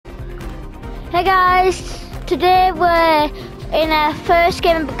Hey guys, today we're in our first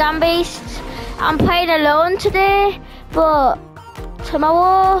game of Gambeasts. I'm playing alone today, but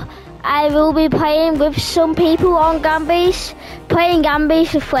tomorrow I will be playing with some people on Gambeasts. Playing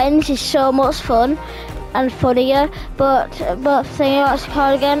Gambeasts with friends is so much fun and funnier, but thinking what's it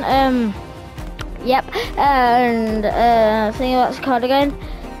called again? Thinking what's it called again?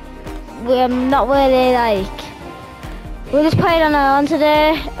 We're not really like. We're just playing on our own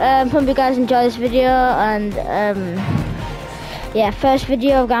today. Hope you guys enjoy this video and yeah, first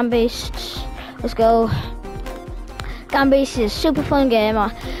video of Gambeasts. Let's go. Gambeasts is a super fun game. I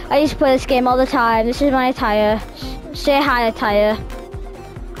used to play this game all the time. This is my attire. Say hi, attire.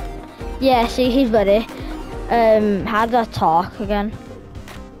 Yeah, see, he's ready. How did I talk again?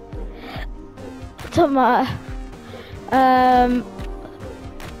 Doesn't matter.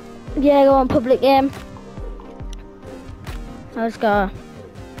 Yeah, go on public game. Let's go.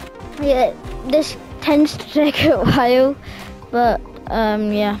 Yeah, this tends to take a while, but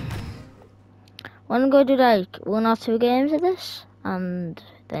yeah. I'm gonna go do like 1 or 2 games of this, and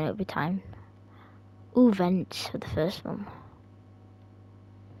then it'll be time. Ooh, vents for the first one.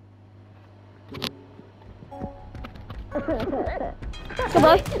 Good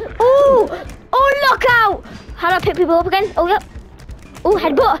boy. Ooh! Oh, look out! How do I pick people up again? Oh, yep. Oh,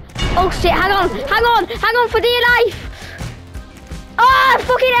 headbutt. Oh shit, hang on for dear life. Oh,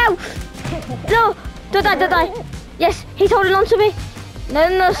 fucking hell! No, don't die. Yes, he's holding on to me.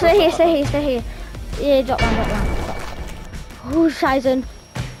 No, stay here. Yeah, drop one. Oh, Sizen.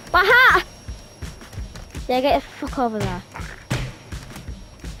 My hat! Yeah, get the fuck over there.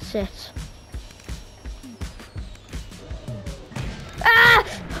 Sit. Ah!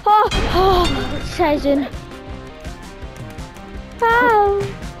 Oh, Sizen. Ow!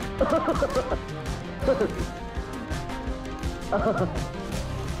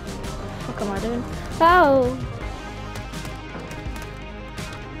 What am I doing? Ow!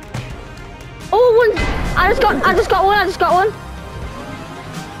 Oh, one! I just got one.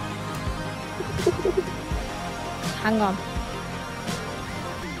 Hang on.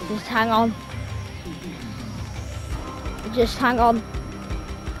 Just hang on.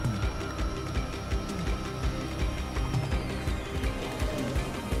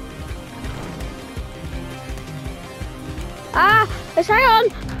 Ah! Let's hang on!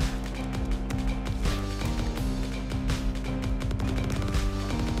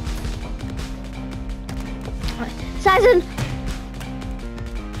 Sizen!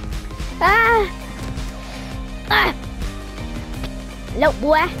 Ah! No,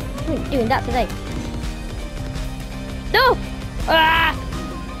 boy! I ain't doing that today. No! Ah!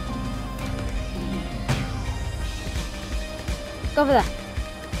 Go over there.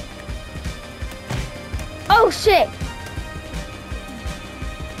 Oh shit!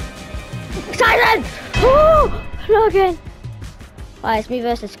 Sizen! Oh! No again. Alright, it's me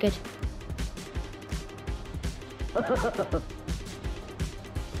versus good. Oh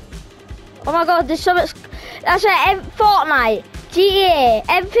my god, there's so much. That's right, Fortnite, GTA,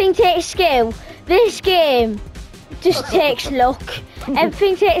 everything takes skill. This game just takes luck.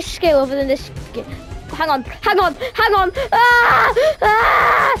 Everything takes skill other than this game. Hang on. Ah!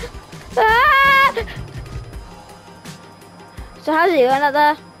 So how's it going out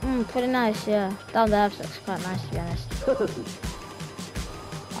there? Pretty nice, yeah. Down there looks quite nice, to be honest.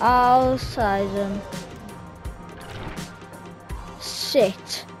 Oh, Sizen.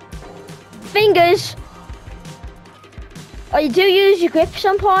 Shit. Fingers! Oh, you do use your grip at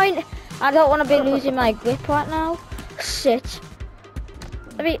some point? I don't want to be losing my grip right now. Shit.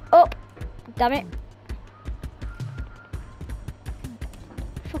 Let me up. Damn it.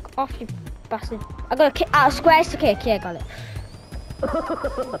 Fuck off, you bastard. I got a kick. Ah, squares to kick. Yeah, got it. There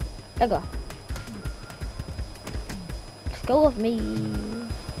you go. Let's go with me.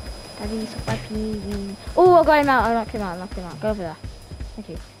 Oh, I got him out. I knocked him out. Go over there. Thank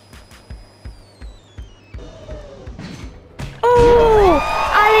you. Oh!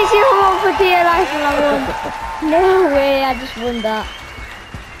 I literally won for dear life and I won. No way, I just won that.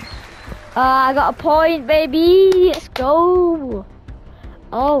 I got a point, baby. Let's go.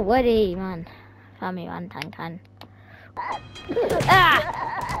 Oh, ready, man. Family man, tan.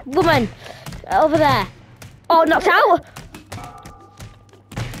 Ah! Woman! Over there. Oh, knocked out!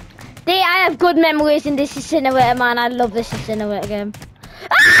 I have good memories in this incinerator, man. I love this incinerator game.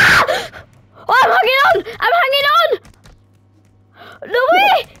 Ah! Oh, I'm hanging on! No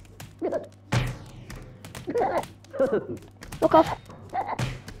way! Look off.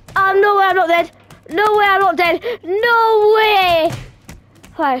 Oh, no way, I'm not dead. No way!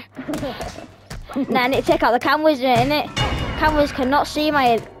 Right. Nah, I need to take out the cameras, innit? cameras cannot see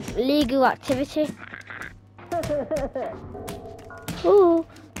my illegal activity. Ooh.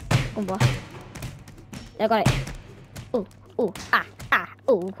 Come on. I got it. Ooh, ooh,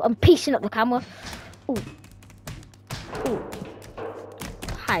 ooh. I'm piecing up the camera. Ooh. Ooh.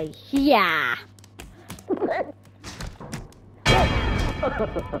 Hi, yeah. I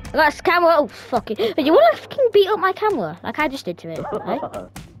got this camera. Oh, fuck it. But you want to fucking beat up my camera like I just did to it, right?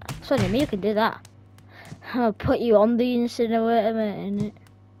 It's only me who can do that. I'm gonna put you on the incinerator, innit?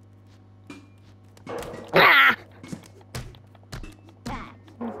 Ah!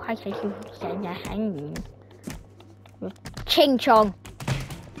 Why can't you stand there hanging? Ching chong.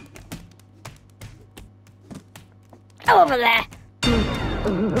 Over there.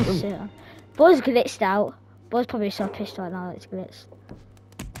 So, Buzz glitched out. Buzz probably so pissed right now that it's glitched.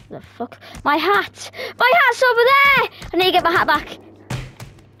 The fuck? My hat! My hat's over there! I need to get my hat back.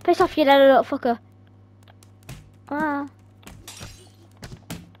 Piss off, you little fucker. Ah.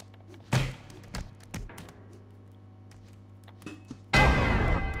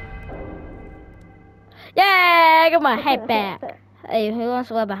 Yeah, I got my hat back. Hey, who wants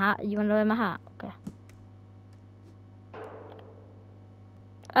to wear my hat? You want to wear my hat? Okay.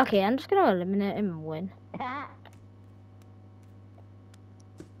 Okay, I'm just gonna eliminate him and win.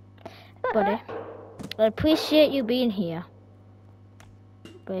 Buddy, I appreciate you being here,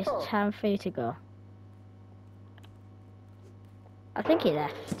 but it's time for you to go. I think he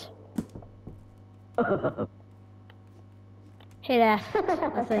left. He left,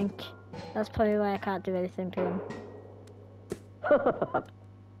 I think. That's probably why I can't do anything to him.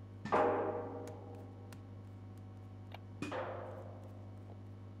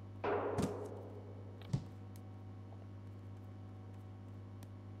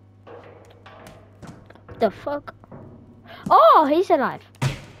 The fuck? Oh, he's alive.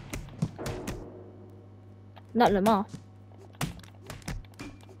 Not no more.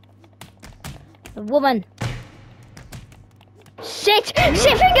 The woman. Sit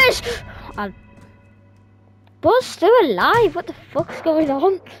fingers. Buzz still alive. What the fuck's going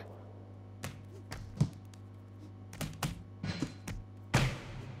on?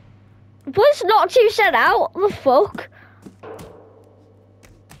 Buzz knocked you set out. What the fuck?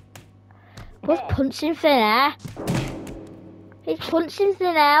 Buzz punching thin air. He's punching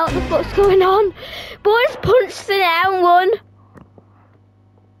thin air. What the fuck's going on? Buzz punched thin air and won.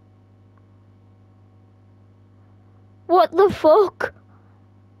 What the fuck?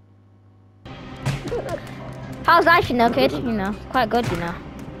 How's life, you know, kid? You know, quite good, you know.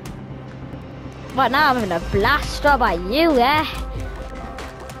 Right now, I'm having a blast. What about you, yeah?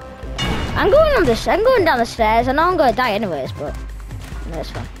 I'm going down the stairs. I know I'm gonna die anyways, but no,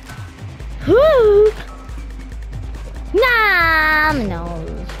 it's fine. Woo! Nah, no,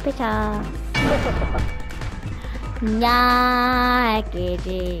 bitter. Nah,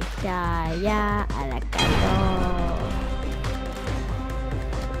 que saya alakado.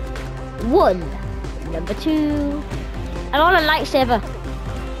 1. Number 2. I want a lightsaber.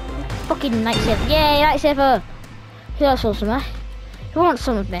 Fucking lightsaber. Yay, lightsaber. Who else wants some? Who wants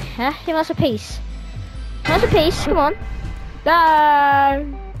some of me? Huh? Who wants a piece? Who wants a piece? Come on. Go.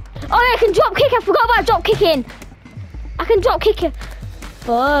 Oh, yeah, I can drop kick. I forgot about drop kicking. I can drop kick it.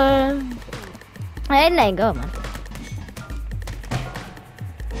 But I didn't let it go, man.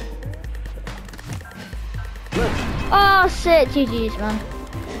 Oh, shit. GG's, man.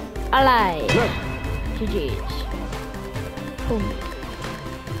 Alive. GG's. Boom.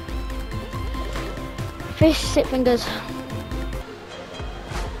 Fish, 6 fingers.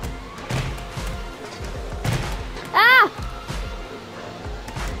 Ah!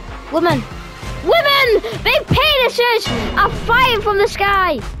 Women! Women! Big penises are fighting from the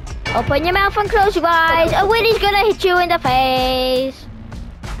sky! Open your mouth and close your eyes. A Winnie's gonna hit you in the face.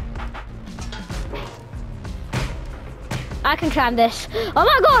 I can climb this. Oh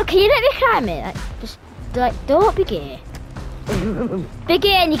my god, can you let me climb it? Don't be gay. Be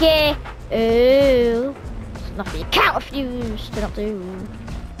gay and you're gay. Ooh. It's not for you. Can't refuse to not do.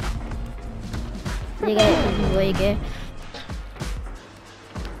 You get it? Where you gay?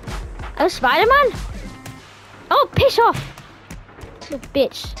 Oh, Spider-Man? Oh, piss off! You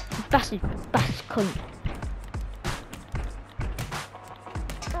bitch. Bastard cunt.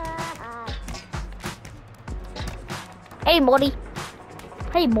 Hey, Morty.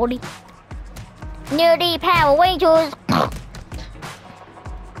 Hey, Morty. Nerdy Power Rangers.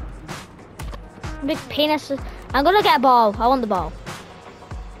 Big penis. I'm gonna get a ball. I want the ball.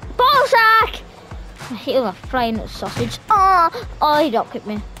 Ball sack! I hit him with a flying sausage. Oh, he drop kicked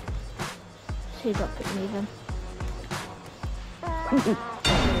me. He drop kicked me even.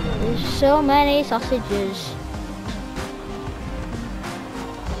 There's so many sausages.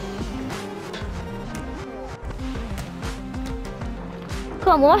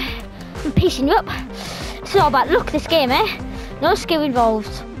 Come on, boy. I'm piecing you up. It's all about luck, this game, eh? No skill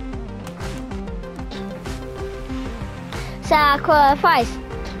involved. Sacrifice.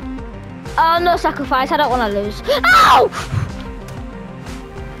 Oh, no sacrifice. I don't want to lose. Ow!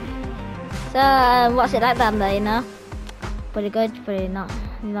 So, what's it like down there, you know? Pretty good, pretty not.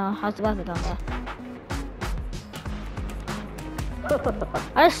 You know, how's the weather down there?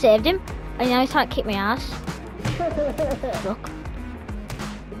 I just saved him, and now he's trying to kick my ass. Look.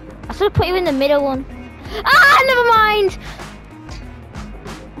 I should have put you in the middle one. Ah, never mind!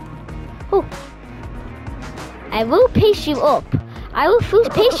 Oh. I will piece you up. I will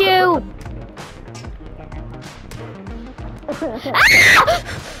first piece you! Ah!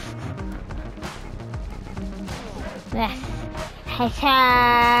 Yes.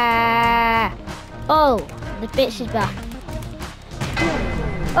 Oh, the bitch is back.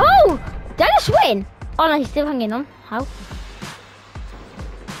 Oh! Did I just win? Oh no, he's still hanging on. How?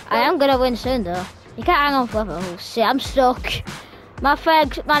 I am gonna win soon though. You can't hang on forever. Oh shit, I'm stuck. My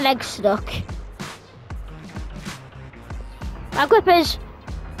leg's stuck. My grippers.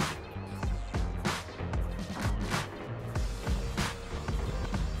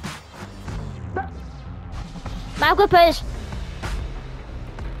 My grippers.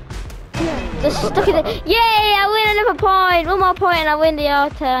 Just stuck in it. Yay! I win another point. One more point and I win the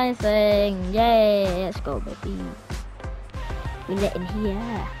all-time thing. Yay! Let's go, baby. We let in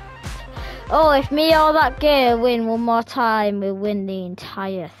here. Oh, if me or that girl win one more time, we win the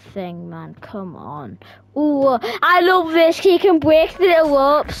entire thing, man. Come on. Ooh, I love this. He can break the little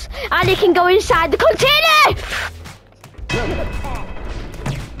ropes and he can go inside the container.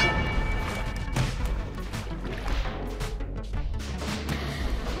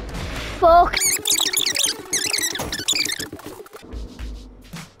 Fuck.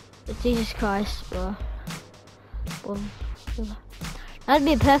 Jesus Christ, bro. That'd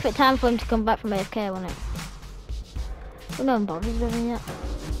be a perfect time for him to come back from AFK, wouldn't it? Well, no one bothers with him yet.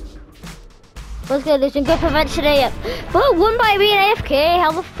 Let's go losing good eventually. Well, won by being AFK.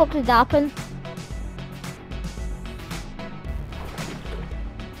 How the fuck did that happen?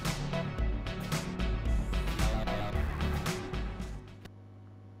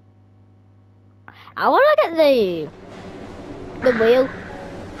 I wanna get the wheel.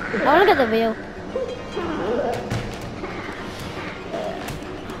 I wanna get the wheel.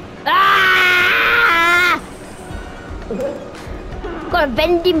 Ah! Got a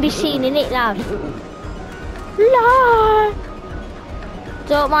vending machine in it, lad. Lord.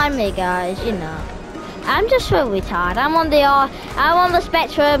 Don't mind me, guys. You know, I'm just so retarded. I'm on the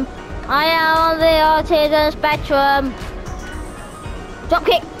spectrum. I am on the autism spectrum. Drop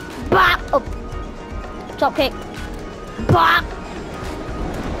kick. Bah! Up. Drop kick. Bah!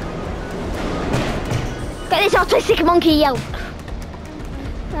 Get this autistic monkey, yo.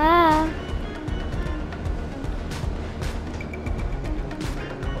 Ah.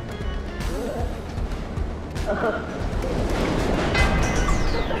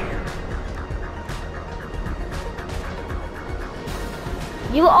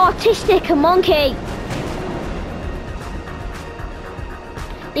 You autistic monkey.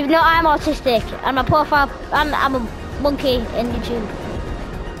 Even though I'm autistic and my profile, I'm a monkey in YouTube.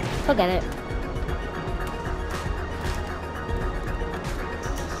 Forget it.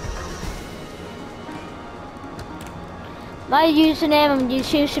 My username on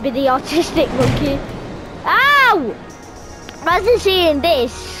YouTube should be the autistic monkey. Ow! Imagine seeing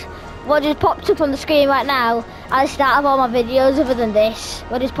this, what just popped up on the screen right now, at the start of all my videos other than this.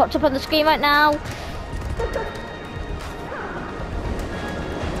 What just popped up on the screen right now.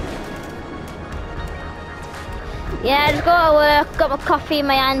 Yeah, I just got to work, got my coffee in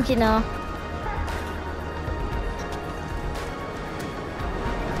my hand, you know.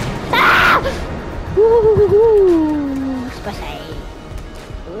 Ah! Woo-hoo-hoo-hoo. Spicy.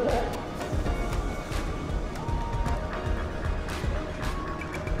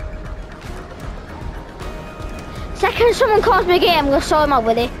 Second someone calls me gay, I'm gonna show him out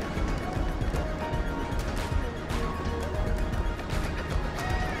with it.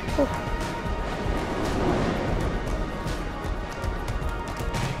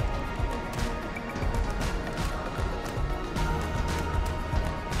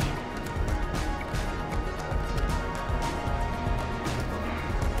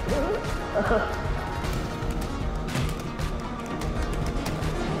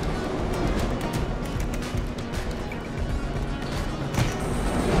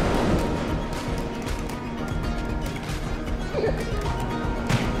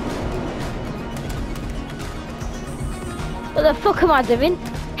 What the fuck am I doing?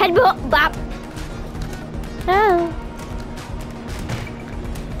 Headbutt, bap. Oh.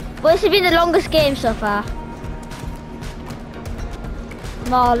 But this has been the longest game so far.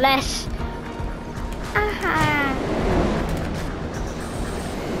 More or less. Aha.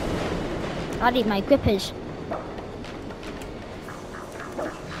 I need my grippers.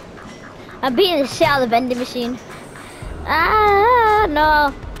 I'm beating the shit out of the vending machine. Ah,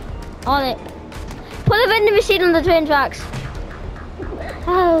 no. On it. Put the vending machine on the train tracks.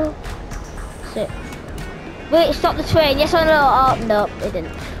 Oh. Sit. Wait, stop the train. Yes or no? Oh, no, it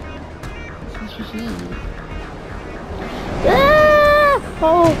didn't. Ah!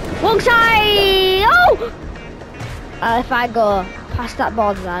 Oh, wrong side! Oh! If I go past that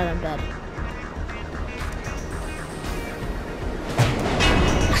borderline, I'm dead.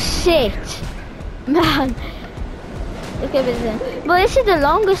 Shit, man. Look at this. But this is the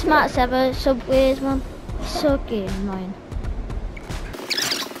longest match ever. Subways, man. So fucking annoying.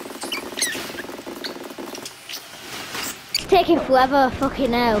 It's taking forever.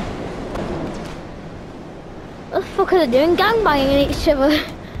 Fucking hell. What the fuck are they doing? Gangbanging each other.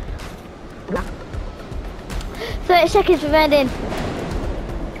 30 seconds remaining.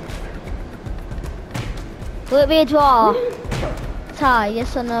 Will it be a draw? Tie,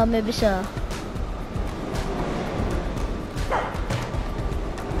 yes or no, maybe so.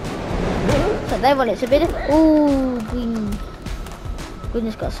 So they want it to be the... Ooh, green.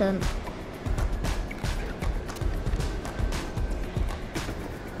 Goodness got sent.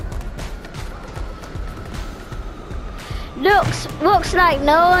 Looks like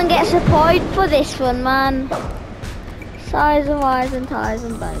no one gets a point for this one, man. Size and wise and ties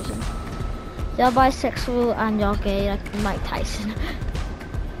and Belgium. You're bisexual and you're gay like Mike Tyson.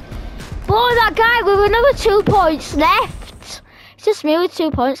 Boy, that guy with another 2 points left. It's just me with 2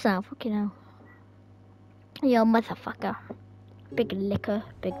 points now. Fucking hell. Yo, motherfucker. Big licker.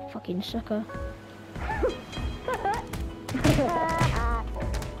 Big fucking sucker.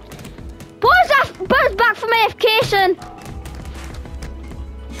 Boys, that bird's back from AFK.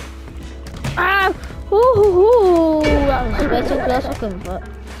 Ah! Ooh, that was way too close for comfort.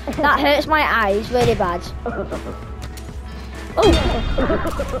 That hurts my eyes really bad. Oh!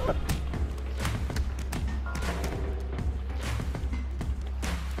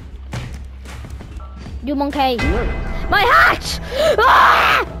 You monkey! My hat!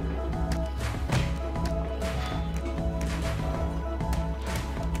 Ah!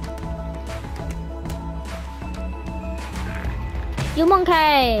 You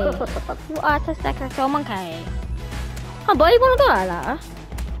monkey! You are the secretary monkey. Oh boy, you wanna go like that?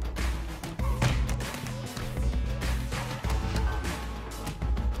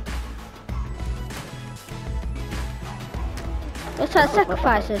 Let's try to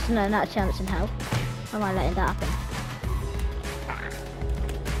sacrifice this. No, not a chance in hell. Am I letting that happen?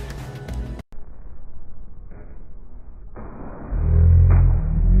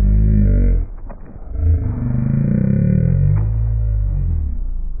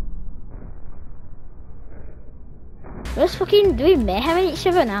 Let's fucking do mayhem in each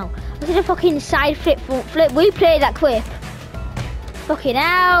other now. Look at the fucking side flip, front flip. We play that clip. Fucking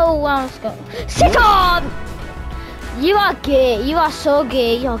hell. Let's go. Sit on! You are gay. You are so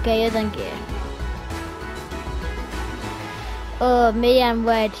gay. You're gayer than gay. Oh, me and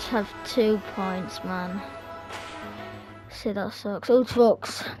Red have 2 points, man. See, that sucks. Oh,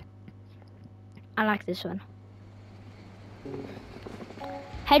 trucks. I like this one.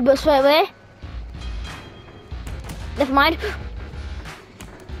 Headbutt straight away. Never mind.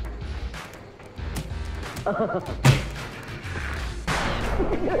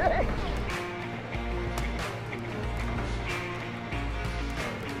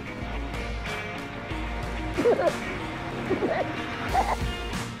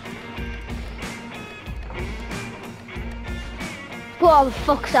 What the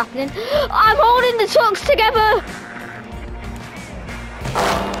fuck's happening? I'm holding the trucks together!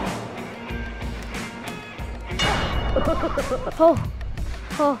 Oh.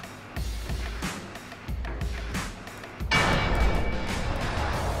 Oh.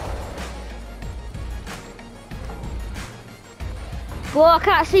 Whoa, I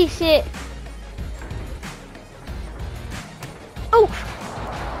can't see shit. Oh!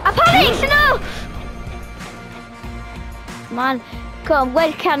 I panicked! No! Man, come on,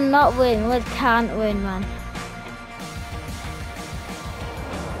 Wed cannot win. Wed can't win, man.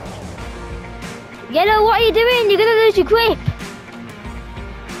 Yellow, what are you doing? You're gonna lose your grip.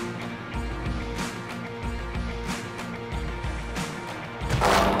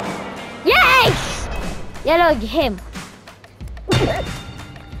 Yes! Yellow, him.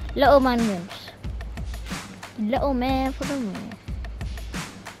 Little man wins. Little man for the win.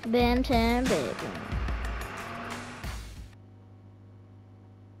 Ben 10 baby.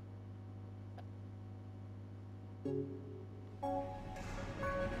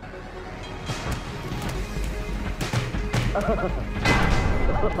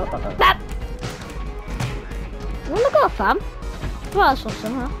 Bap! You wanna go, fam? Well, that's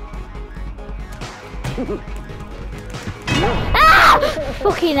awesome, huh? Ah!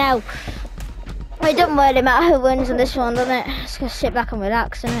 Fucking hell. It doesn't really matter who wins on this one, doesn't it? Just gonna sit back and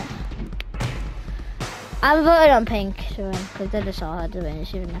relax, innit? I'm voting on pink to win, because they're just all hard to win,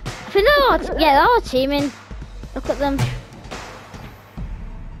 even though. I think they're all, yeah, they're all teaming. Look at them.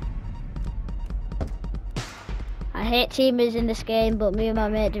 I hate teamers in this game, but me and my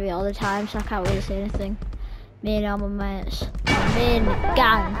mate do it all the time, so I can't really say anything. Me and all my mates. The main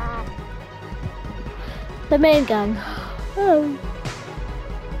gang. The main gang. Oh.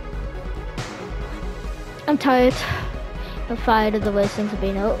 I'm tired. I'm tired of the way things have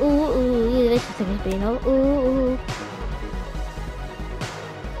been. Oh, ooh, ooh, the way things have been. Oh, ooh, ooh.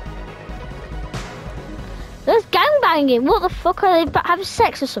 There's gangbanging. What the fuck are they having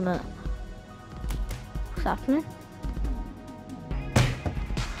sex or something? What's happening?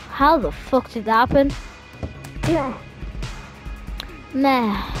 How the fuck did that happen? Yeah.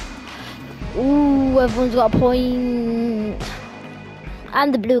 Nah. Ooh, everyone's got a point.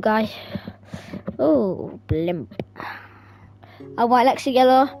 And the blue guy. Oh, blimp. A white Lexi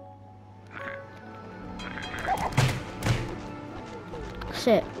yellow.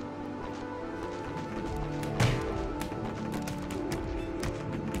 Sit.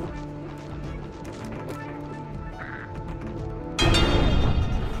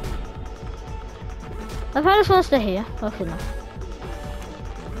 If I just want to stay here, okay, no.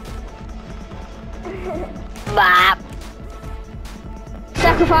 Bap!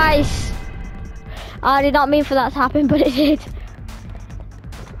 Sacrifice! I did not mean for that to happen, but it did.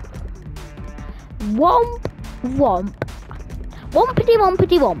 Womp, womp. Wompity,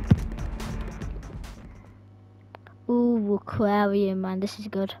 wompity, womp. Ooh, aquarium, man, this is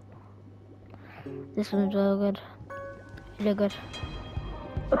good. This one's real good. Really good.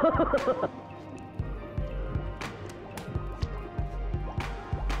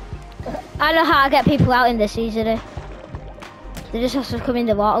 I know how to get people out in this easily. They just have to come in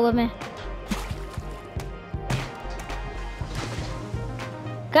the water with me.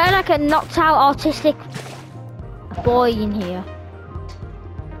 Got like a knocked out autistic boy in here.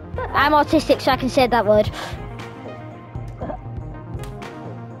 I'm autistic, so I can say that word.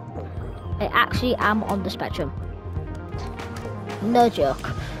 I actually am on the spectrum. No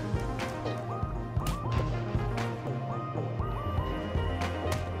joke.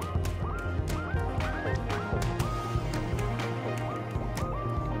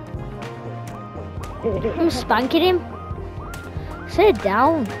 I'm spanking him. Sit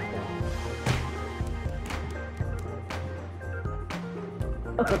down.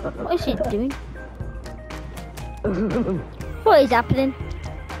 What is he doing? What is happening?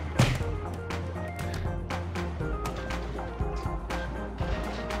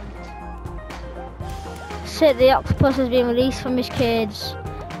 Sit, the octopus has been released from his cage.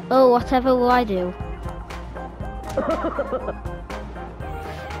 Oh, whatever will I do?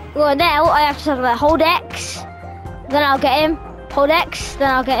 Well, now I have to talk about hold X, then I'll get him. Hold X, then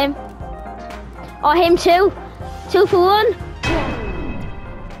I'll get him. Or him too. 2 for 1.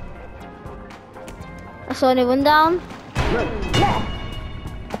 That's only 1 down.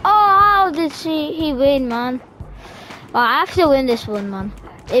 Oh, how did he win, man? Well, I have to win this one, man.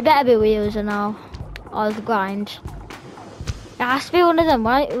 It better be wheels and all. Or the grind. It has to be one of them,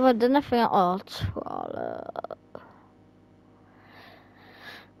 right? If I did nothing at all.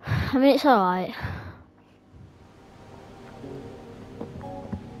 I mean, it's alright.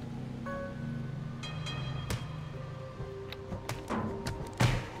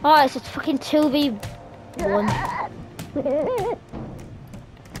 Oh, it's a fucking 2v1.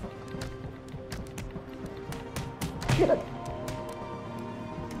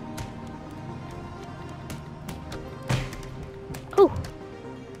 Oh.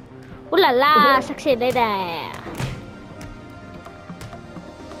 Ooh la la, sexy lady.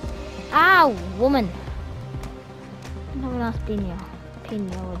 Ow, woman. No one else, Dino.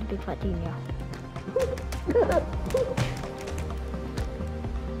 Pino, the big fat Dino.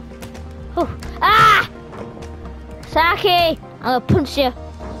 Oh. Ah! Saki! I'm gonna punch you.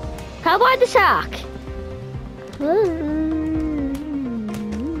 How about the sack?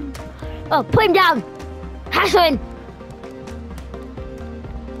 Oh, put him down! Hassling!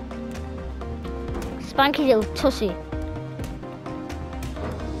 Spanky little tussy.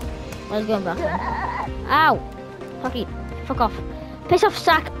 I was going back. Ow! Fucky, fuck off. Piss off,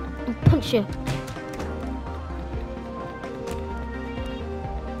 sack, and punch you.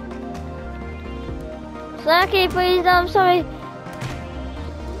 Saki, please, I'm sorry.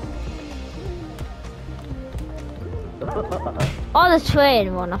 Oh, the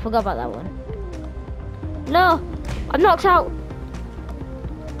train one. I forgot about that one. No, I'm knocked out.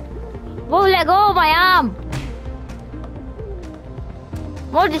 Whoa, let go of my arm.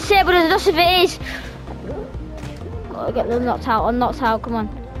 More disabled as it is. Gotta get them knocked out. I'm knocked out. Come on.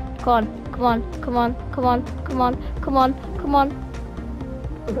 Come on. Come on. Come on. Come on. Come on. Come on. Come on.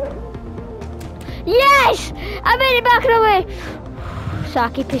 Yes! I made it back away.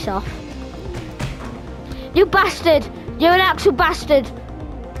 Saki, piss off. You bastard. You're an actual bastard.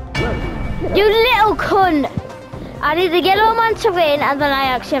 You little cunt. I need the yellow man to win and then I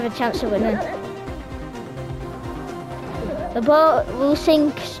actually have a chance of winning. The boat will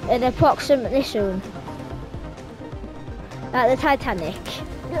sink approximately soon. Like the Titanic.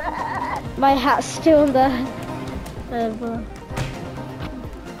 My hat's still on the...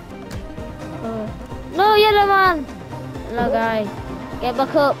 No, yellow man! No, guy. Get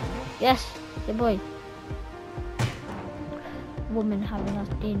back up. Yes, good boy. Woman having us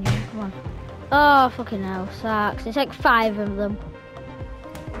dinner. Come on. Oh, fucking hell. Sucks. It's like 5 of them.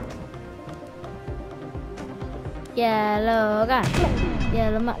 Yellow guy.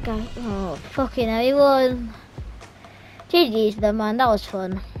 Yellow mat guy. Oh, fucking hell. He won. GG's though, man. That was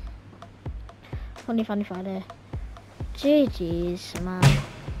fun. Funny Friday. GG's, man.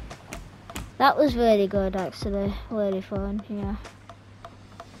 That was really good, actually. Really fun, yeah.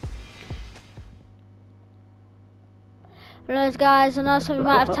 Right, guys, I know we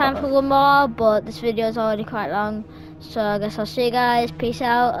might have time for one more, but this video is already quite long. So I guess I'll see you guys. Peace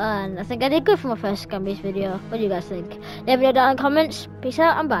out. And I think I did good for my first Scambies video. What do you guys think? Let me know down in the comments. Peace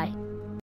out and bye.